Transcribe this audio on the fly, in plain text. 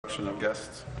introduction of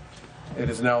guests. It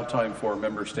is now time for a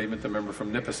member statement. The member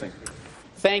from Nipissing.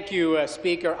 Thank you,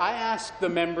 Speaker. I ask the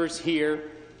members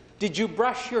here, did you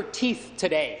brush your teeth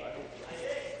today?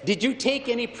 Did you take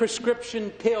any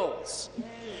prescription pills?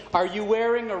 Are you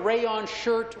wearing a rayon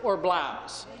shirt or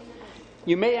blouse?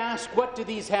 You may ask, what do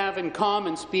these have in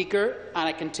common, Speaker? And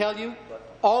I can tell you,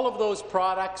 all of those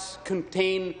products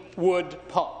contain wood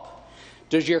pulp.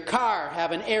 Does your car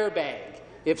have an airbag?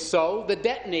 If so, the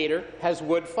detonator has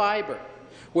wood fibre.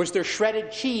 Was there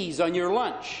shredded cheese on your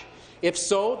lunch? If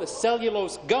so, the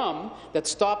cellulose gum that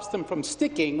stops them from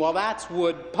sticking, well, that's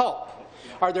wood pulp.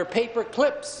 Are there paper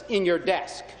clips in your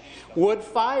desk? Wood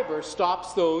fibre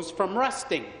stops those from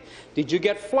rusting. Did you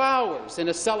get flowers in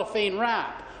a cellophane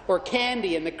wrap or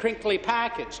candy in the crinkly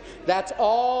package? That's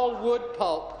all wood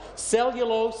pulp,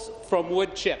 cellulose from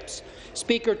wood chips.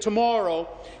 Speaker, tomorrow,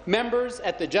 members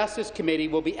at the Justice Committee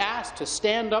will be asked to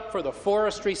stand up for the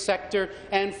forestry sector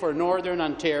and for Northern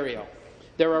Ontario.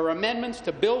 There are amendments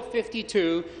to Bill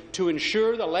 52 to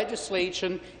ensure the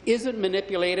legislation isn't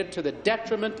manipulated to the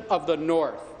detriment of the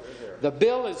North. The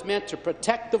bill is meant to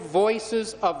protect the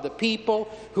voices of the people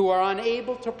who are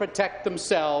unable to protect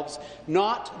themselves,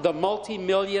 not the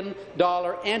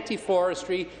multi-million-dollar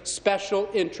anti-forestry special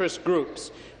interest groups.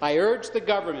 I urge the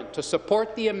government to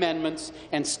support the amendments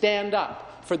and stand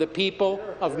up for the people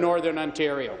of Northern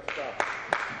Ontario.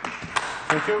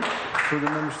 Thank you.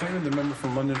 Further member statement, the member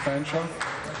from London Fanshawe.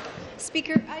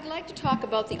 Speaker, I'd like to talk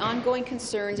about the ongoing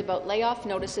concerns about layoff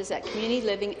notices at Community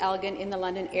Living Elgin in the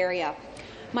London area.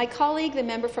 My colleague, the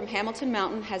member from Hamilton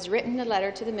Mountain, has written a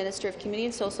letter to the Minister of Community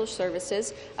and Social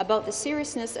Services about the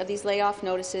seriousness of these layoff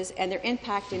notices and their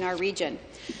impact in our region.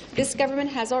 This government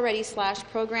has already slashed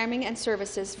programming and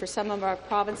services for some of our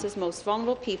province's most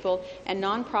vulnerable people, and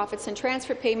nonprofits and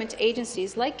transfer payment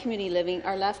agencies like Community Living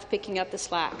are left picking up the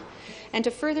slack. And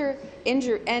to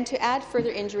add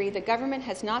further injury, the government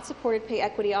has not supported pay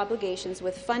equity obligations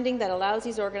with funding that allows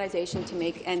these organizations to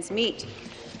make ends meet.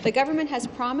 The government has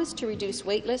promised to reduce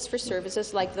wait lists for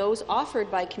services like those offered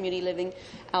by Community Living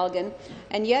Elgin,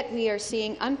 and yet we are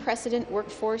seeing unprecedented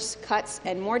workforce cuts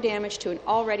and more damage to an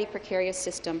already precarious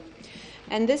system.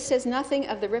 And this says nothing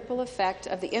of the ripple effect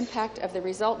of the impact of the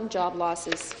resultant job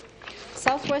losses.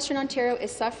 Southwestern Ontario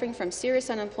is suffering from serious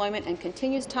unemployment and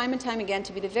continues time and time again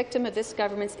to be the victim of this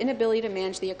government's inability to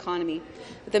manage the economy.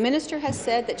 The minister has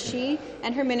said that she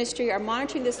and her ministry are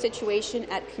monitoring this situation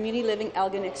at Community Living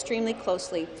Elgin extremely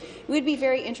closely. We would be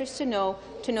very interested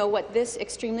to know what this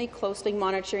extremely closely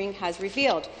monitoring has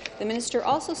revealed. The minister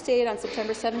also stated on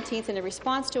September 17th in a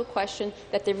response to a question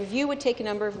that the review would take a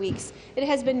number of weeks. It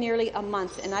has been nearly a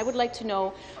month, and I would like to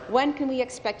know, when can we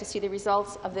expect to see the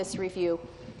results of this review?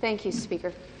 Thank you,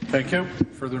 Speaker. Thank you.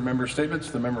 Further member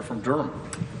statements. The member from Durham.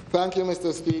 Thank you,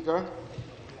 Mr. Speaker.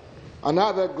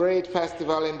 Another great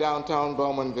festival in downtown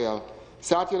Bowmanville.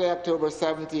 Saturday, October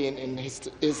 17,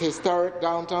 is historic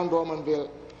downtown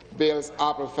Bowmanville's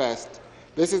Apple Fest.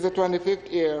 This is the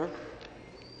 25th year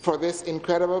for this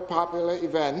incredible popular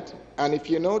event, and if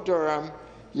you know Durham,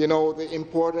 you know the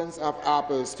importance of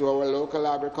apples to our local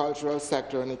agricultural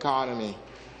sector and economy.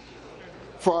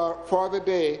 For the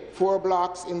day, 4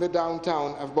 blocks in the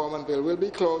downtown of Bowmanville will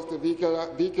be closed to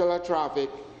vehicular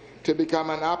traffic to become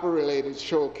an apple-related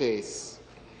showcase.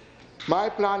 My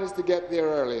plan is to get there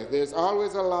early. There's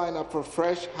always a lineup for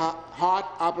fresh,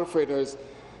 hot apple fritters,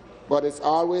 but it's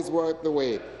always worth the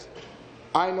wait.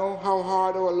 I know how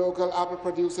hard our local apple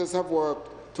producers have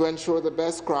worked to ensure the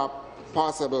best crop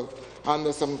possible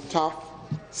under some tough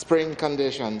spring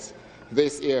conditions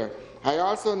this year. I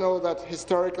also know that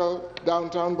historical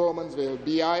downtown Bowmansville,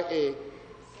 BIA,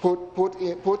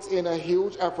 puts in a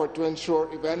huge effort to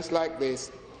ensure events like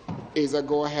this is a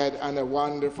go-ahead and a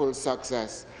wonderful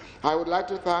success. I would like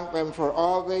to thank them for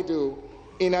all they do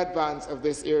in advance of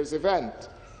this year's event,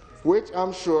 which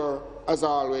I'm sure, as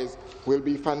always, will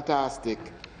be fantastic.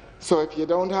 So if you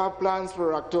don't have plans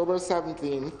for October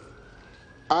 17th,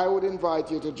 I would invite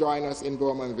you to join us in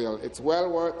Bowmanville. It's well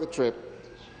worth the trip.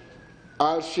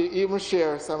 I'll even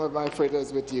share some of my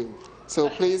fritters with you. So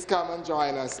please come and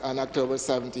join us on October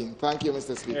 17th. Thank you,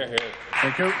 Mr. Speaker.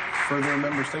 Thank you. Further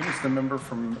member statements. The member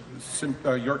from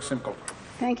York Simcoe.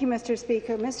 Thank you, Mr.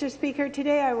 Speaker. Mr. Speaker,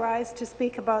 today I rise to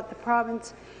speak about the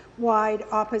province-wide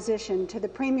opposition to the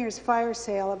Premier's fire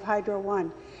sale of Hydro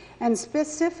One, and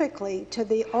specifically to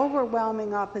the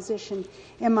overwhelming opposition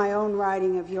in my own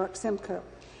riding of York Simcoe.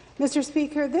 Mr.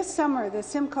 Speaker, this summer the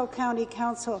Simcoe County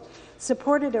Council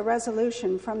supported a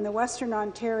resolution from the Western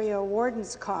Ontario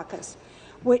Wardens Caucus,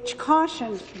 which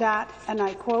cautioned that, and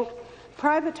I quote,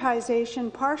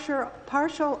 "privatization,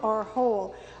 partial or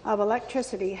whole, of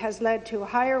electricity has led to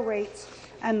higher rates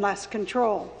and less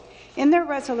control. In their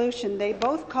resolution, they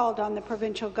both called on the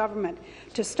provincial government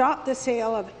to stop the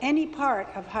sale of any part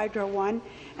of Hydro One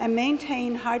and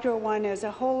maintain Hydro One as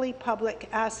a wholly public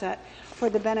asset for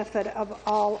the benefit of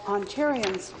all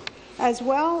Ontarians. As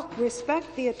well,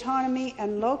 respect the autonomy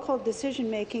and local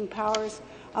decision-making powers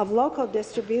of local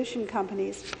distribution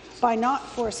companies by not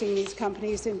forcing these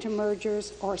companies into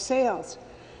mergers or sales.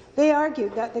 They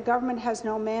argued that the government has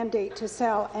no mandate to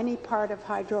sell any part of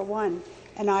Hydro One,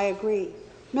 and I agree.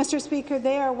 Mr. Speaker,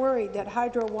 they are worried that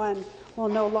Hydro One will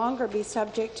no longer be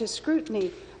subject to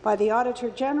scrutiny by the Auditor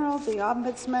General, the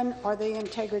Ombudsman, or the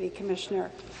Integrity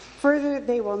Commissioner. Further,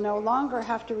 they will no longer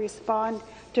have to respond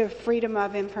to Freedom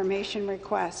of Information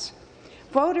requests.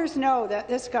 Voters know that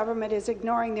this government is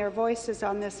ignoring their voices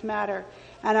on this matter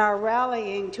and are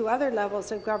rallying to other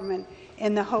levels of government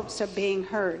in the hopes of being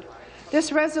heard.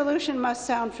 This resolution must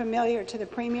sound familiar to the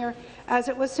Premier, as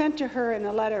it was sent to her in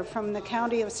a letter from the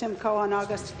County of Simcoe on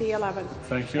August the 11th.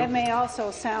 Thank you. It may also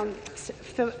sound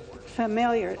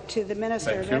familiar to the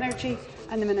Minister of Energy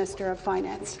and the Minister of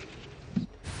Finance.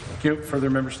 Thank you. Further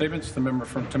member statements? The member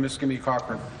from Timiskaming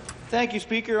Cochrane. Thank you,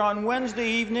 Speaker. On Wednesday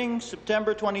evening,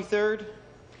 September 23rd,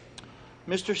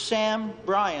 Mr. Sam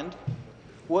Bryant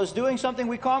was doing something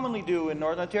we commonly do in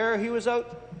Northern Ontario. He was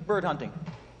out bird hunting.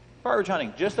 Partridge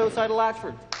hunting, just outside of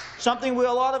Latchford. Something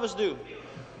a lot of us do.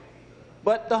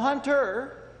 But the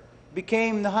hunter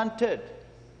became the hunted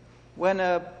when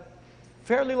a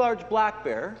fairly large black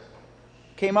bear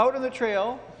came out on the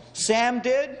trail. Sam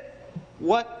did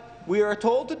what we are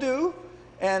told to do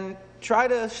and try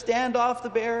to stand off the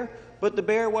bear, but the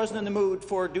bear wasn't in the mood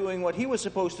for doing what he was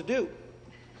supposed to do.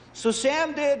 So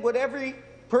Sam did what every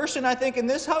person, I think, in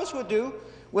this house would do.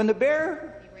 When the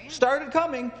bear started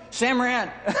coming, Sam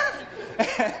ran.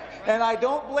 And I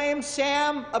don't blame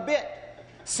Sam a bit.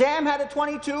 Sam had a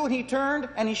 .22 and he turned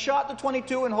and he shot the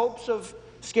 .22 in hopes of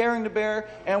scaring the bear.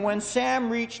 And when Sam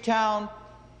reached town,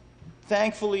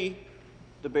 thankfully,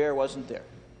 the bear wasn't there.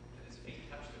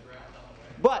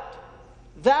 But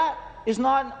that is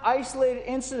not an isolated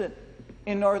incident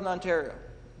in Northern Ontario.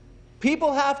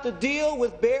 People have to deal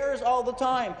with bears all the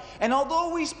time. And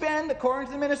although we spend, according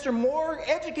to the Minister, more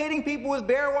educating people with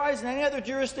bear wise than any other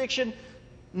jurisdiction,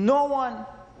 no one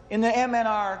in the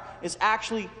MNR is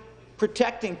actually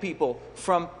protecting people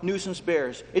from nuisance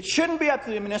bears. It shouldn't be up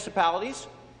to the municipalities.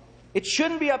 It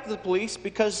shouldn't be up to the police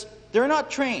because they're not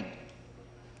trained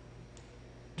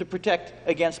to protect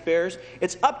against bears.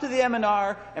 It's up to the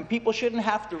MNR, and people shouldn't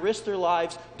have to risk their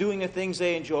lives doing the things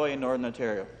they enjoy in Northern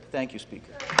Ontario. Thank you,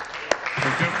 Speaker.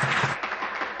 Thank you.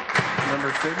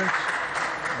 Member statements.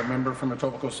 The member from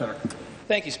Etobicoke Centre.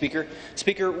 Thank you, Speaker.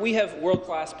 Speaker, we have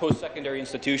world-class post-secondary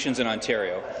institutions in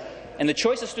Ontario, and the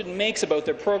choice a student makes about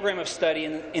their program of study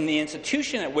in the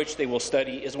institution at which they will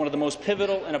study is one of the most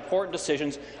pivotal and important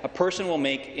decisions a person will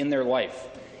make in their life.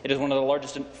 It is one of the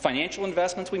largest financial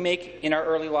investments we make in our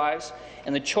early lives,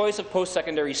 and the choice of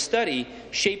post-secondary study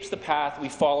shapes the path we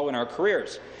follow in our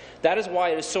careers. That is why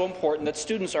it is so important that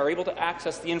students are able to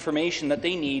access the information that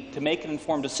they need to make an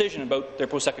informed decision about their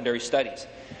post-secondary studies.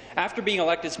 After being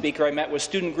elected Speaker, I met with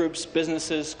student groups,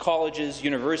 businesses, colleges,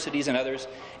 universities, and others,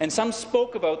 and some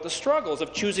spoke about the struggles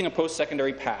of choosing a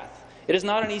post-secondary path. It is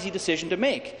not an easy decision to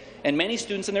make, and many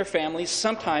students and their families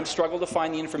sometimes struggle to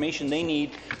find the information they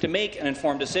need to make an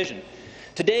informed decision.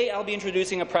 Today, I'll be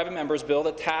introducing a private member's bill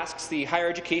that tasks the Higher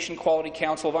Education Quality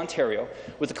Council of Ontario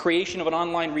with the creation of an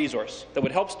online resource that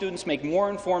would help students make more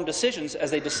informed decisions as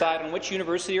they decide on which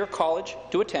university or college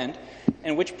to attend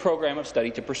and which program of study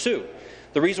to pursue.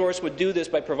 The resource would do this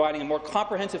by providing a more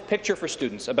comprehensive picture for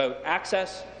students about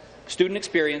access, student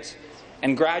experience,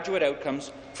 and graduate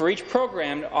outcomes for each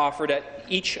program offered at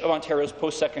each of Ontario's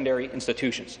post-secondary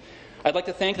institutions. I'd like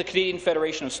to thank the Canadian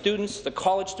Federation of Students, the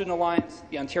College Student Alliance,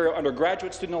 the Ontario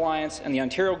Undergraduate Student Alliance, and the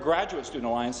Ontario Graduate Student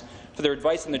Alliance for their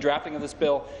advice in the drafting of this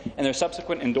bill and their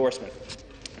subsequent endorsement.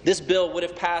 This bill would,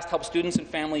 if passed, help students and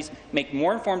families make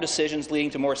more informed decisions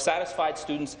leading to more satisfied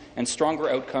students and stronger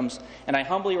outcomes, and I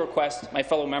humbly request my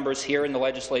fellow members here in the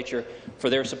Legislature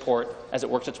for their support as it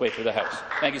works its way through the House.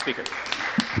 Thank you, Speaker.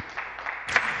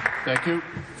 Thank you.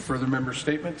 Further member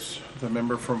statements. The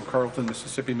member from Carleton,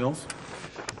 Mississippi Mills.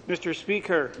 Mr.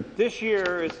 Speaker, this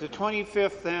year is the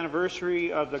 25th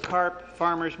anniversary of the Carp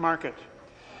Farmers Market.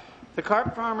 The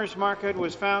Carp Farmers Market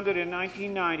was founded in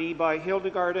 1990 by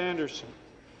Hildegard Anderson.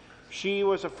 She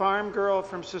was a farm girl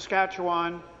from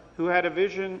Saskatchewan who had a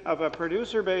vision of a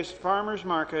producer-based farmers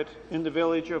market in the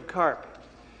village of Carp.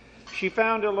 She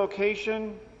found a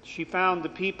location, she found the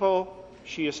people,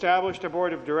 she established a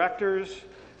board of directors,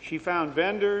 she found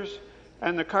vendors,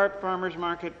 and the Carp Farmers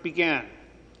Market began.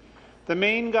 The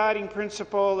main guiding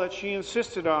principle that she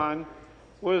insisted on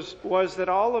was that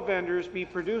all the vendors be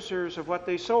producers of what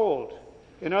they sold.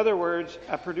 In other words,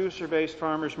 a producer-based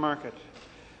farmers market.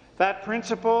 That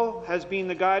principle has been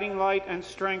the guiding light and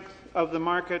strength of the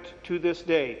market to this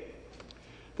day.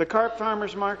 The Carp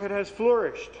Farmers Market has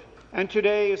flourished, and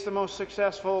today is the most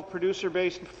successful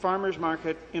producer-based farmers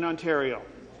market in Ontario.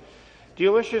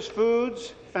 Delicious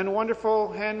foods and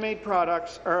wonderful handmade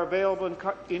products are available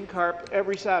in Carp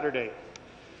every Saturday.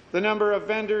 The number of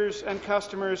vendors and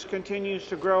customers continues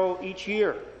to grow each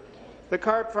year. The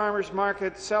Carp Farmers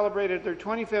Market celebrated their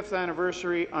 25th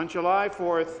anniversary on July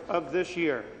 4th of this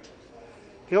year.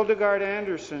 Hildegard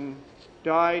Anderson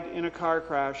died in a car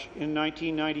crash in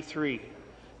 1993,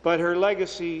 but her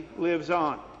legacy lives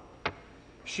on.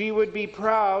 She would be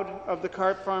proud of the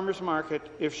Carp Farmers Market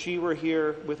if she were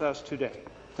here with us today.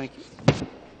 Thank you.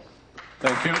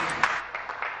 Thank you.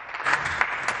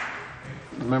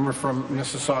 The member from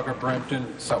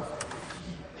Mississauga-Brampton South.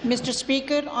 Mr.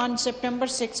 Speaker, on September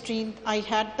 16th, I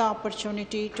had the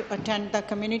opportunity to attend the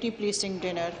community policing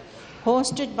dinner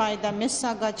hosted by the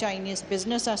Mississauga Chinese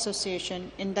Business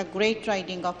Association in the Great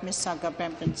Riding of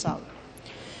Mississauga-Brampton South.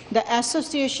 The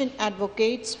association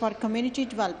advocates for community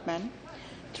development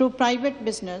through private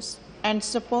business and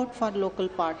support for local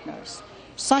partners,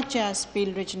 such as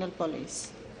Peel Regional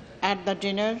Police. At the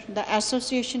dinner, the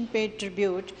association paid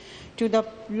tribute to the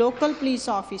local police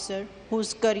officer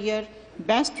whose career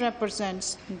best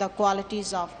represents the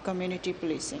qualities of community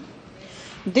policing.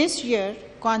 This year,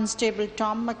 Constable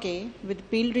Tom McKay with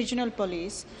Peel Regional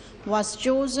Police was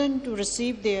chosen to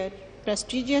receive their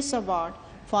prestigious award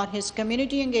for his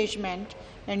community engagement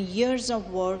and years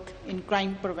of work in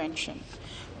crime prevention.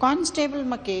 Constable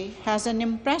McKay has an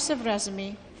impressive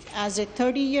resume as a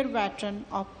 30-year veteran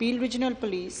of Peel Regional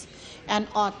Police, an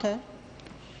author,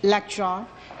 lecturer,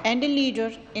 and a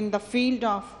leader in the field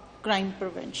of crime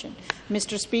prevention.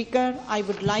 Mr. Speaker, I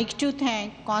would like to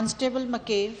thank Constable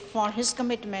McKay for his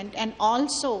commitment and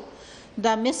also the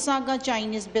Mississauga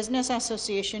Chinese Business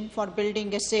Association for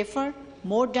building a safer,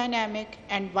 more dynamic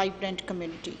and vibrant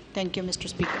community. Thank you, Mr.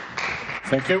 Speaker.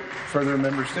 Thank you. Further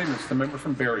member statements. The member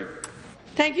from Barrie.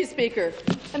 Thank you, Speaker.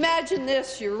 Imagine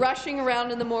this. You're rushing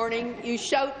around in the morning. You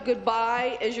shout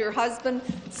goodbye as your husband,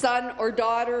 son or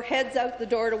daughter heads out the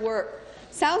door to work.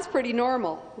 Sounds pretty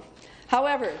normal.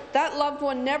 However, that loved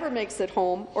one never makes it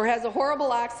home or has a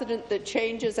horrible accident that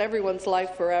changes everyone's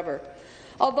life forever.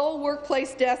 Although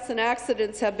workplace deaths and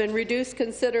accidents have been reduced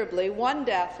considerably, one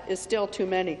death is still too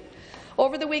many.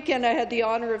 Over the weekend, I had the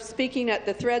honour of speaking at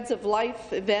the Threads of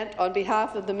Life event on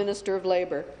behalf of the Minister of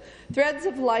Labour. Threads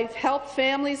of Life help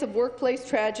families of workplace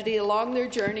tragedy along their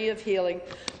journey of healing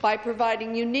by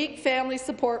providing unique family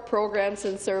support programs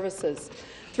and services.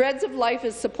 Threads of Life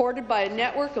is supported by a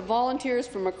network of volunteers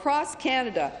from across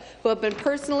Canada who have been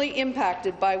personally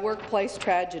impacted by workplace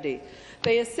tragedy.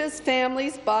 They assist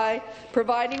families by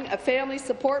providing a family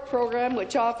support program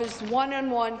which offers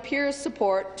one-on-one peer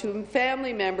support to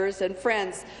family members and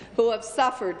friends who have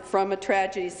suffered from a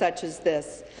tragedy such as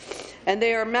this. And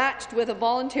they are matched with a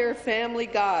volunteer family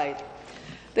guide.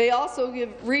 They also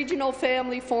give regional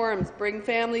family forums, bring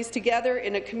families together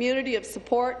in a community of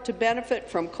support to benefit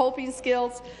from coping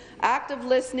skills, active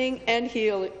listening, and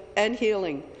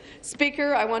healing.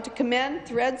 Speaker, I want to commend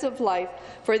Threads of Life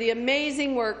for the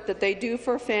amazing work that they do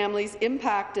for families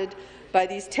impacted by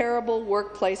these terrible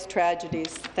workplace tragedies.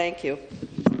 Thank you.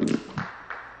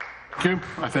 Thank you.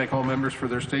 I thank all members for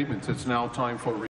their statements. It's now time for